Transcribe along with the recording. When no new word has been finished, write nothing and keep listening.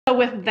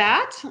with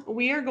that,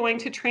 we are going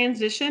to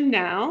transition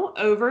now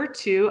over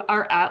to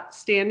our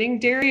Outstanding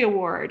Dairy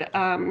Award.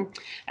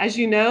 As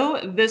you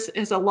know, this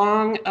is a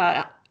long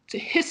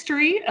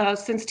history.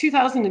 Since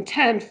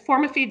 2010,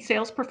 Formafeed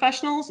sales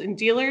professionals and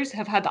dealers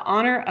have had the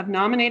honor of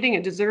nominating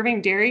a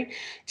deserving dairy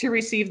to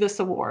receive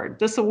this award.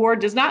 This award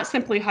does not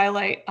simply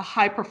highlight a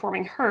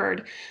high-performing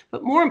herd,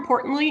 but more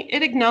importantly,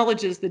 it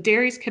acknowledges the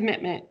dairy's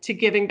commitment to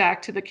giving back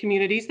to the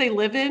communities they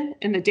live in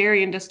and the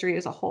dairy industry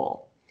as a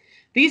whole.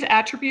 These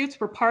attributes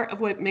were part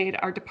of what made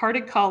our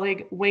departed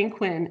colleague, Wayne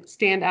Quinn,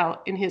 stand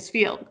out in his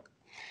field.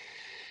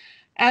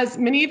 As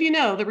many of you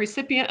know, the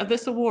recipient of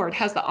this award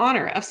has the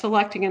honor of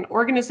selecting an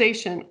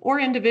organization or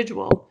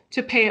individual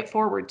to pay it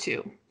forward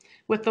to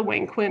with the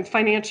Wayne Quinn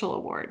Financial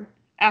Award.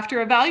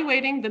 After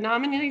evaluating the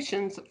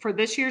nominations for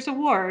this year's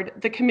award,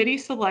 the committee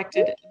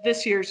selected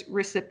this year's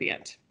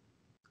recipient.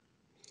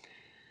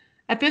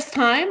 At this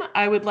time,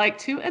 I would like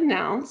to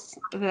announce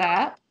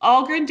that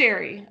Ahlgren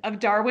Dairy of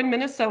Darwin,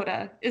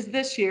 Minnesota is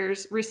this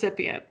year's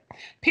recipient.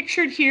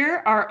 Pictured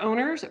here are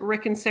owners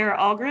Rick and Sarah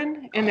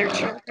Ahlgren and their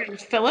children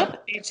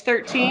Philip, age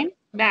 13,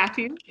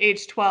 Matthew,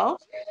 age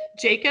 12,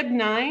 Jacob,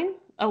 9,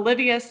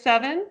 Olivia,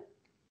 7,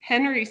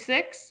 Henry,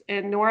 6,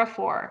 and Nora,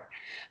 4.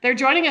 They're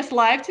joining us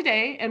live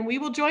today, and we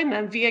will join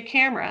them via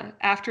camera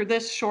after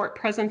this short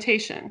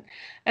presentation.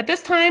 At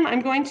this time,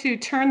 I'm going to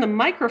turn the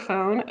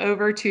microphone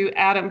over to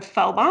Adam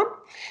Fehlbaum,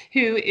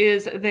 who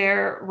is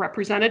their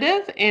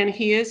representative, and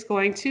he is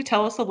going to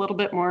tell us a little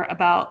bit more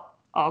about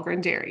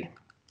Ahlgren Dairy.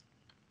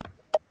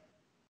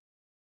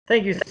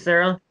 Thank you,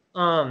 Sarah.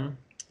 It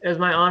is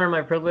my honor and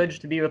my privilege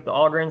to be with the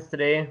Ahlgrens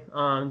today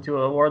to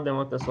award them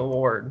with this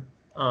award.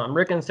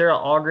 Rick and Sarah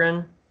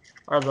Ahlgren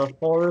are the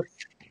fourth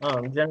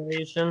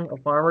generation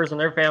of farmers and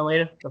their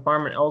family to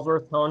farm in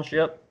Ellsworth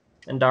Township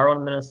in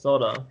Darwin,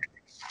 Minnesota.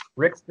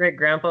 Rick's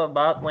great-grandpa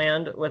bought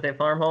land with a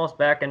farmhouse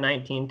back in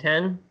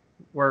 1910,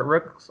 where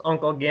Rick's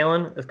uncle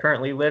Galen is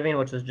currently living,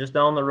 which is just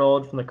down the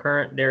road from the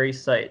current dairy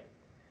site.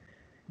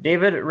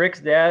 David,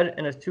 Rick's dad,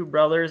 and his two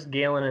brothers,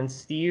 Galen and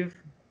Steve,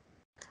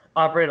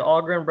 operated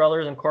Ahlgren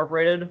Brothers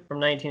Incorporated from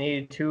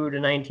 1982 to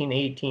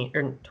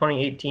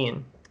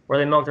 2018, where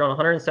they milked around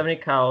 170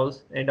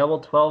 cows in a double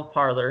 12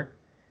 parlor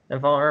and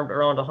farmed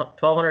around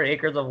 1,200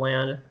 acres of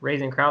land,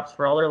 raising crops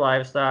for all their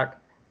livestock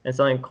and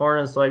selling corn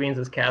and soybeans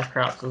as cash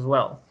crops as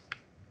well.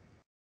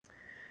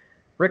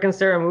 Rick and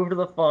Sarah moved to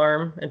the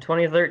farm in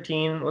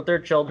 2013 with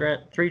their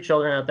three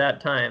children at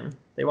that time.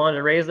 They wanted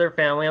to raise their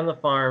family on the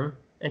farm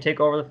and take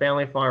over the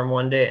family farm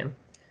one day.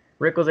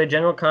 Rick was a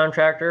general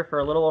contractor for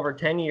a little over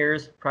 10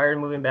 years prior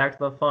to moving back to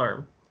the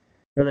farm,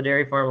 or the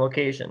dairy farm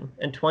location.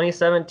 In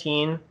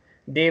 2017,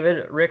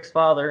 David, Rick's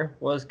father,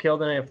 was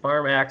killed in a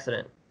farm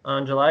accident.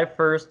 On July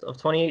 1st of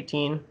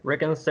 2018,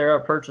 Rick and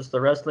Sarah purchased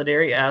the rest of the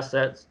dairy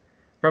assets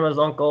from his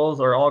uncles,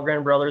 or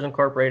Ahlgren Brothers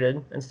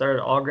Incorporated, and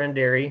started Ahlgren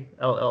Dairy,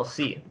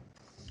 LLC.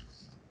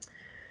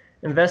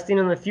 Investing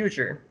in the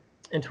future.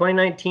 In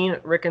 2019,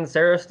 Rick and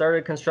Sarah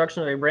started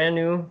construction of a brand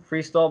new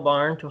freestall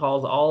barn to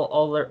house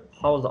all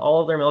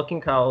of their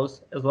milking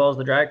cows, as well as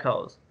the dry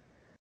cows.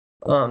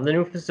 The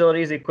new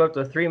facility is equipped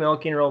with 3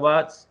 milking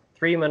robots,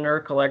 3 manure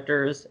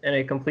collectors, and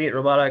a complete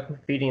robotic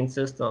feeding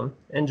system.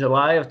 In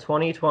July of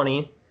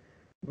 2020,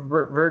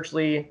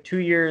 virtually 2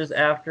 years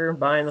after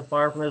buying the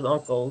farm from his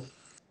uncles,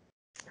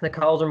 the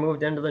cows were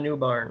moved into the new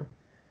barn.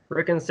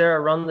 Rick and Sarah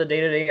run the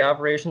day-to-day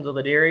operations of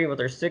the dairy with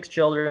their 6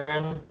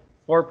 children,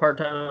 4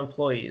 part-time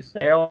employees.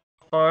 They all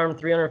farm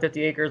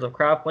 350 acres of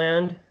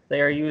cropland. They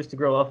are used to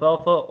grow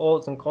alfalfa,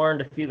 oats, and corn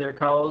to feed their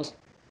cows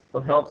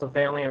with help of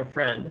family and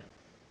friend.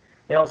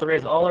 They also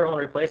raise all their own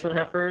replacement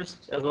heifers,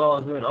 as well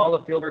as doing all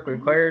the field work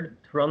required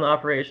to run the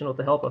operation with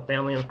the help of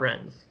family and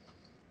friends.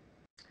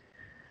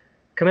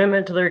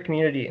 Commitment to their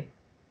community,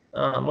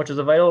 which is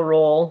a vital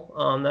role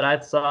that I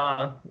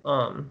saw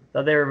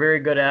that they were very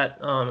good at.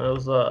 It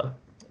was a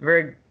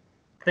very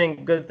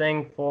good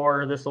thing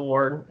for this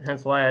award,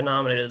 hence why I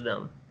nominated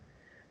them.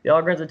 The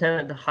Ahlgrens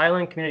attended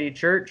Highland Community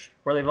Church,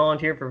 where they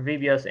volunteer for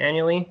VBS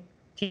annually,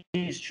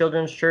 teach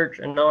children's church,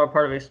 and now are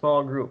part of a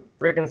small group.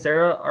 Rick and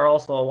Sarah are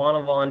also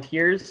Awana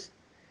volunteers,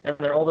 and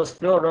their oldest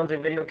Phil runs a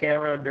video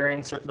camera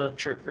during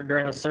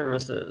the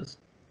services.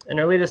 In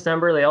early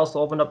December, they also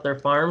opened up their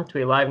farm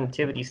to a live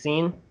nativity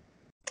scene.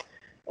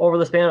 Over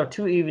the span of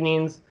 2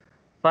 evenings,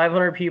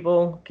 500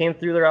 people came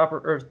through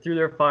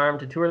their farm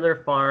to tour their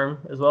farm,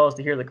 as well as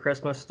to hear the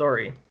Christmas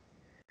story.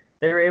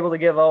 They were able to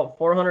give out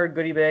 400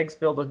 goodie bags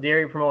filled with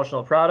dairy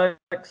promotional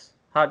products,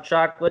 hot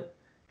chocolate,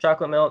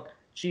 chocolate milk,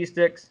 cheese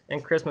sticks,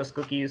 and Christmas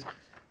cookies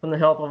from the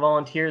help of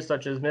volunteers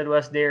such as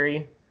Midwest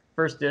Dairy,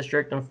 First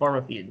District, and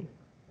Formafeed.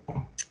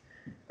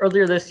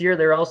 Earlier this year,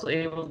 they were also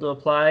able to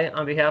apply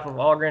on behalf of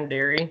Ahlgren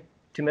Dairy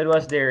to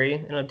Midwest Dairy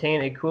and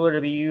obtain a cooler to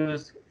be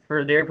used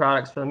for dairy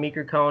products for the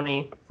Meeker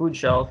County food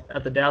shelf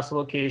at the Dassel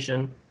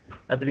location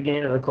at the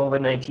beginning of the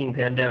COVID-19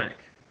 pandemic.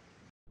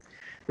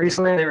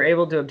 Recently, they were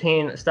able to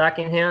obtain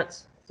stocking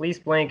hats, fleece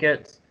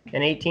blankets,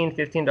 and $18,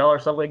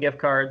 $15 Subway gift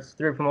cards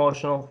through a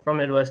promotional from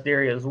Midwest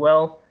Dairy as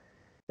well.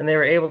 And they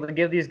were able to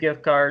give these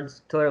gift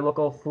cards to their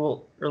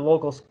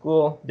local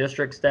school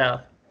district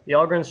staff. The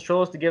Ahlgrens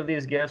chose to give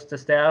these gifts to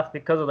staff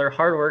because of their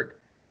hard work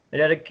and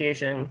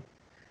dedication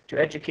to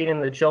educating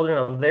the children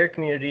of their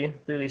community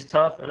through these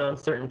tough and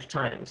uncertain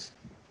times.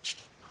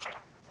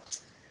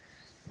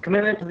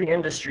 Commitment to the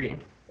industry.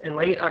 In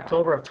late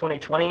October of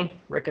 2020,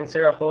 Rick and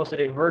Sarah hosted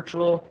a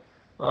virtual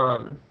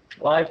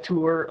live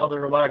tour of the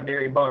robotic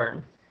dairy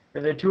barn.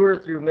 There's a tour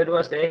through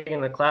Midwest Egg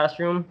in the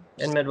classroom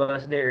and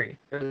Midwest Dairy.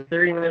 There's a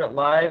 30-minute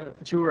live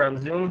tour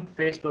on Zoom,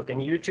 Facebook, and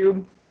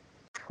YouTube,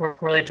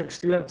 where they took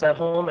students at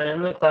home and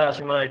in the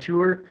classroom on a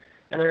tour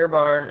in their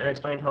barn and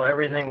explained how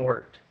everything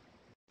worked.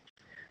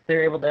 They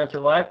were able to answer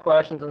live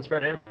questions and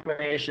spread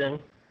information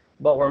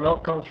about where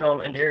milk comes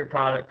from and dairy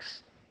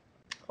products.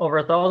 Over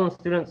 1,000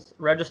 students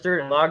registered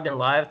and logged in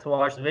live to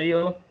watch the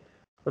video,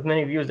 with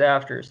many views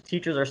after.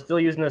 Teachers are still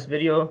using this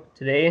video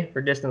today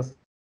for distance.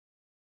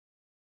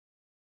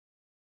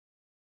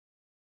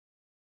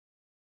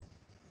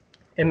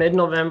 In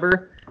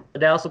mid-November, the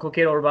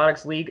Dallas-Cokato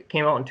Robotics League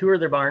came out and toured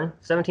their barn.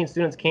 17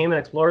 students came and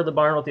explored the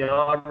barn with the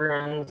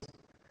Ahlgrens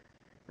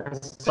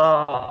and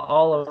saw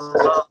all of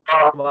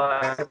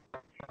the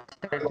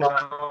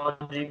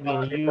technology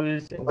being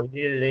used in the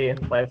day-to-day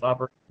life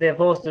operation. They have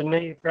hosted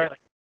many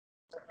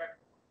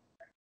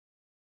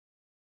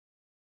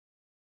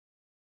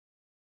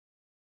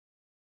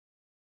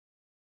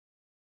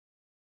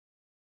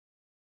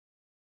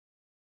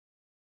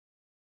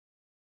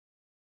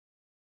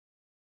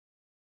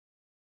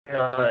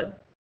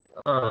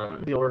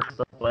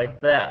stuff like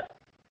that.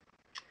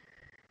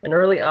 In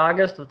early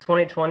August of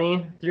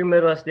 2020, through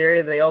Midwest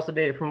Dairy, they also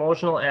did a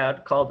promotional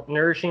ad called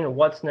Nourishing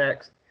What's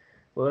Next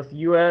with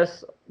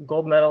U.S.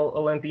 gold medal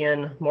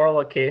Olympian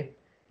Morla K.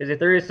 It's a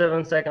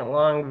 37-second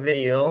long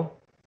video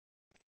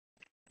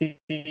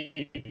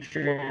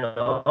featuring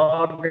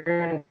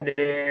Ahlgren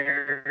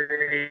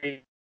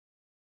Dairy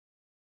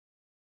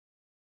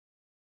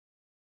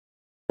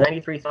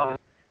 93,000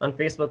 on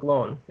Facebook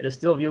alone. It is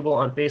still viewable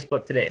on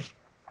Facebook today.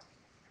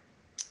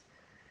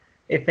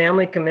 A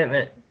family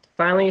commitment.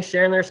 Finally,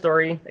 sharing their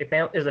story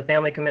is a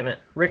family commitment.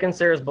 Rick and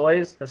Sarah's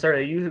boys have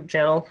started a YouTube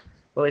channel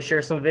where they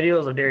share some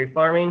videos of dairy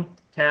farming,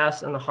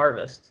 tasks, and the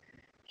harvest.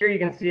 Here you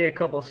can see a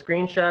couple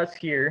screenshots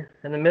here.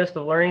 In the midst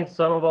of learning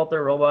some about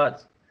their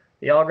robots,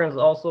 the Ahlgrens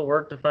also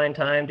work to find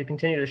time to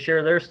continue to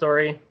share their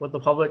story with the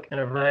public in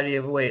a variety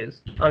of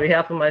ways. On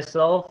behalf of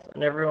myself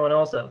and everyone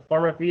else at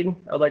PharmaFeed,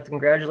 I would like to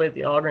congratulate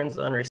the Ahlgrens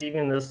on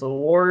receiving this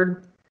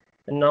award.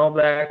 And now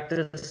back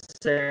to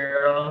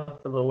Sarah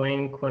for the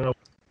Wayne Quinn Award.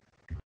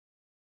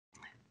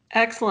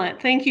 Excellent.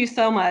 Thank you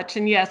so much.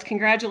 And yes,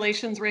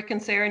 congratulations, Rick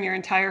and Sarah and your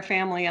entire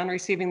family on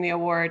receiving the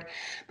award.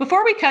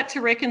 Before we cut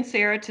to Rick and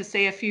Sarah to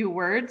say a few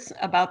words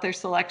about their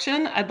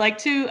selection, I'd like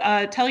to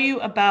tell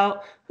you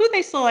about who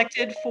they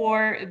selected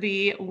for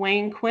the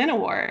Wayne Quinn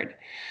Award.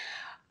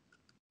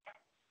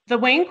 The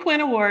Wayne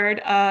Quinn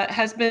Award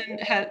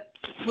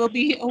will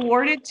be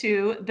awarded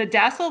to the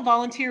Dassel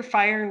Volunteer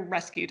Fire and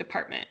Rescue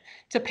Department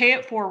to pay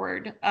it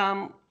forward.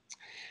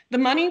 The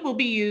money will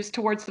be used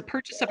towards the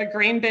purchase of a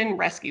grain bin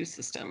rescue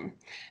system.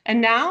 And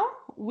now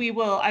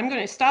I'm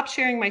going to stop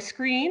sharing my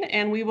screen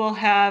and we will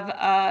have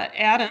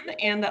Adam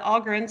and the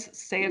Ahlgrens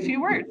say a few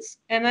words.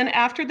 And then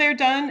after they're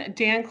done,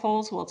 Dan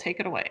Coles will take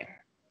it away.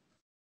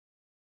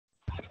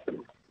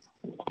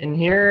 And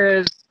here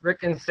is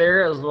Rick and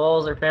Sarah as well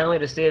as their family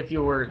to say a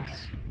few words.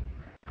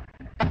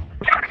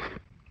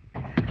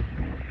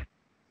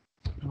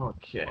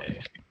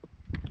 Okay.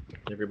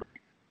 Everybody.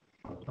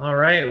 All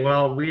right.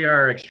 Well, we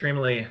are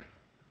extremely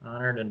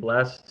honored and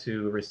blessed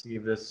to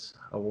receive this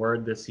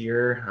award this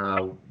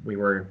year. We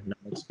were not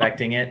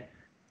expecting it.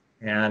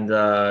 And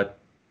to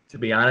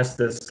be honest,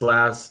 this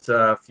last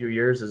few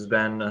years has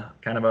been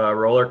kind of a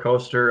roller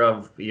coaster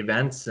of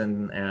events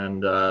and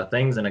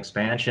things and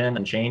expansion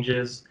and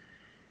changes.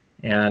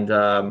 And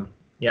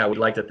yeah, we'd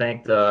like to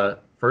thank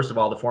first of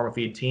all, the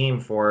PharmaFeed team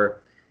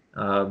for,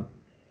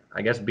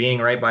 I guess, being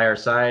right by our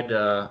side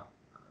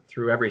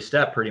through every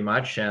step pretty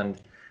much.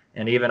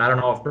 And even, I don't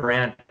know if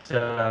Brant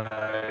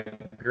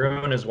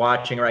Groon is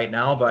watching right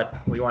now,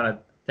 but we want to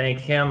thank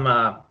him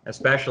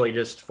especially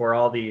just for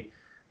all the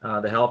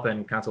help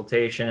and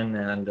consultation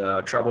and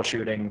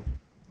troubleshooting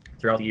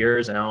throughout the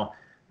years. And now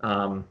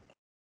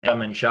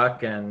him and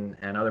Chuck and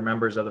other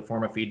members of the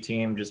PharmaFeed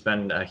team just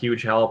been a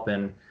huge help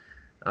in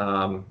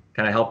kind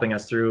of helping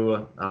us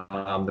through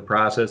the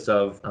process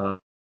of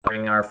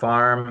running our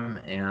farm.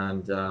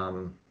 And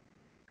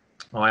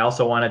I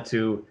also wanted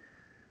to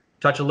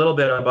touch a little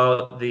bit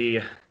about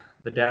the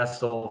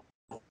Dassel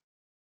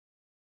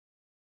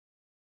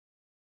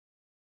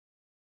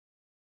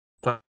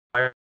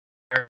Fire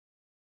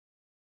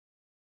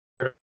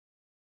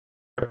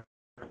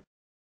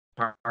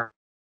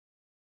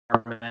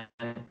Department.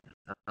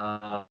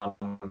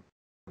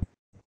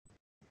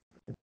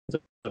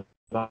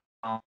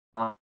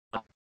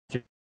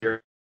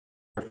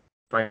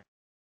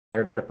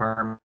 Fire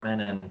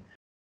Department, and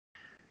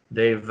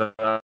they've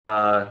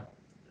I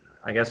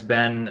guess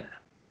been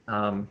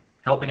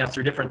helping us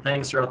through different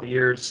things throughout the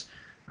years.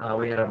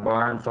 We had a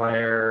barn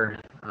fire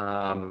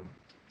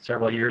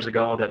several years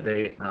ago that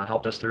they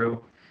helped us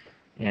through,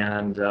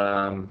 and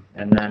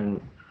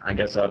then I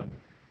guess a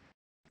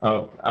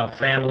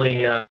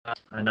family,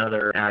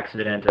 another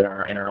accident in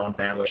our own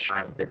family,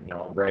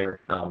 very,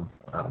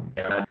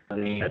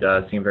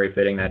 it seemed very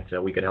fitting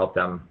that we could help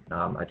them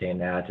attain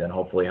that, and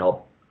hopefully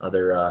help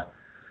other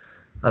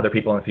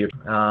people in the future.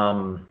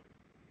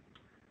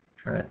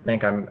 Trying to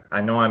think,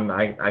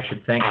 I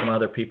should thank some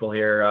other people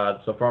here.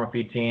 So Form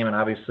Feed team, and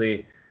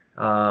obviously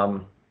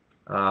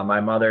my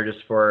mother,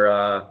 just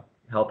for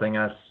helping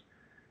us,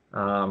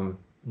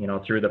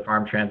 through the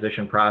farm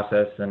transition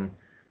process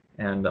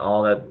and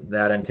all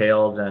that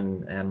entails,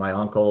 and my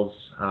uncles,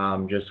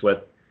 just with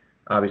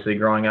obviously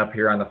growing up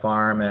here on the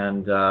farm,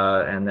 and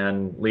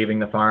then leaving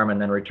the farm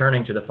and then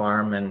returning to the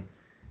farm,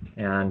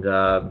 and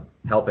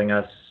helping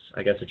us,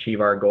 I guess, achieve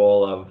our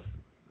goal of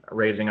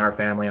raising our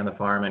family on the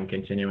farm and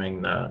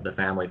continuing the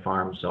family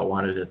farm. So I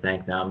wanted to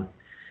thank them,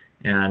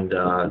 and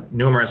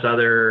numerous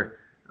other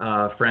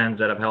friends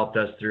that have helped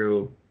us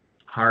through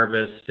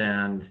harvest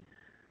and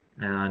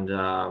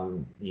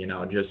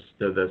just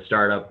the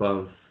startup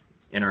of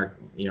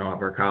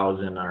our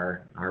cows in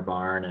our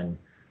barn, and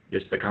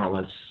just the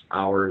countless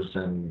hours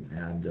and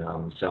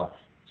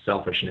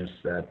selfishness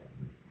that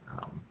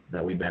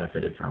we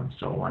benefited from.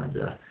 So I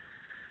wanted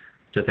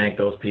to thank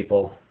those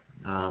people.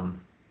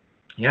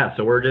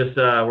 So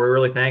we're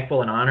really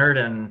thankful and honored,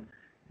 and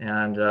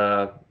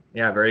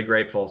very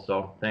grateful.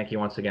 So thank you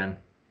once again.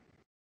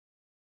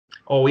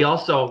 Oh,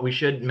 we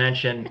should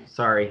mention,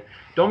 sorry,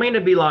 don't mean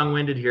to be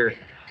long-winded here,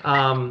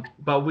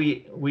 but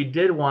we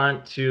did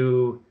want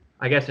to,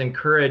 I guess,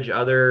 encourage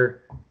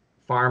other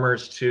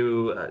farmers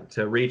to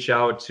reach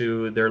out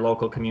to their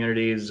local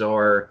communities,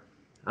 or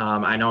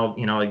I know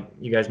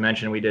you guys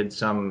mentioned we did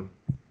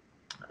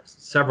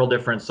several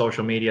different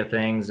social media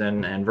things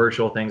and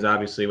virtual things.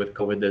 Obviously with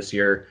COVID this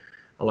year,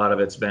 a lot of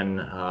it's been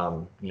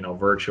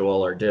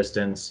virtual or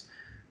distance,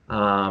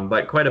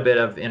 but quite a bit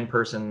of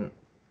in-person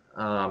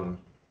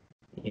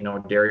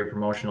dairy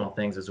promotional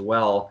things as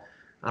well.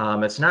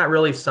 It's not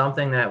really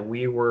something that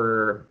we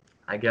were,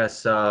 I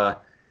guess,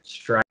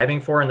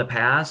 striving for in the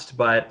past,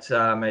 but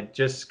it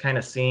just kind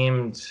of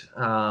seemed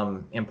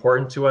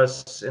important to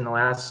us in the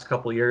last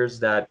couple of years,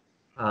 that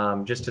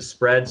just to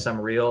spread some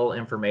real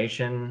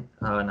information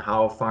on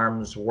how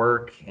farms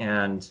work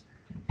and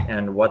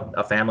what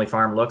a family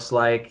farm looks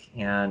like,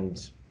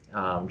 and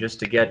just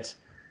to get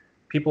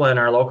people in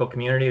our local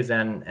communities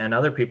and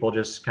other people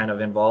just kind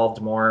of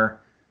involved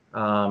more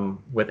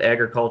with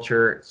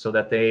agriculture, so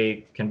that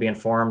they can be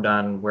informed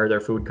on where their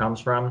food comes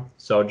from.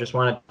 So just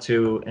wanted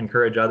to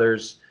encourage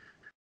others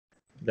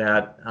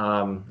that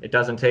it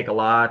doesn't take a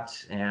lot,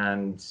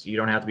 and you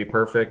don't have to be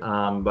perfect,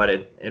 but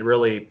it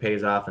really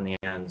pays off in the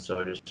end.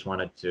 So I just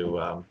wanted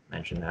to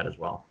mention that as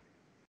well.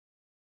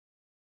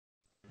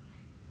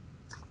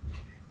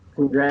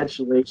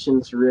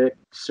 Congratulations, Rick,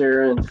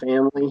 Sarah, and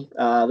family.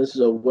 This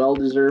is a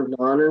well-deserved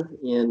honor,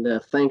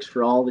 and thanks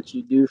for all that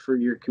you do for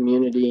your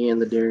community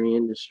and the dairy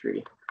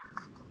industry.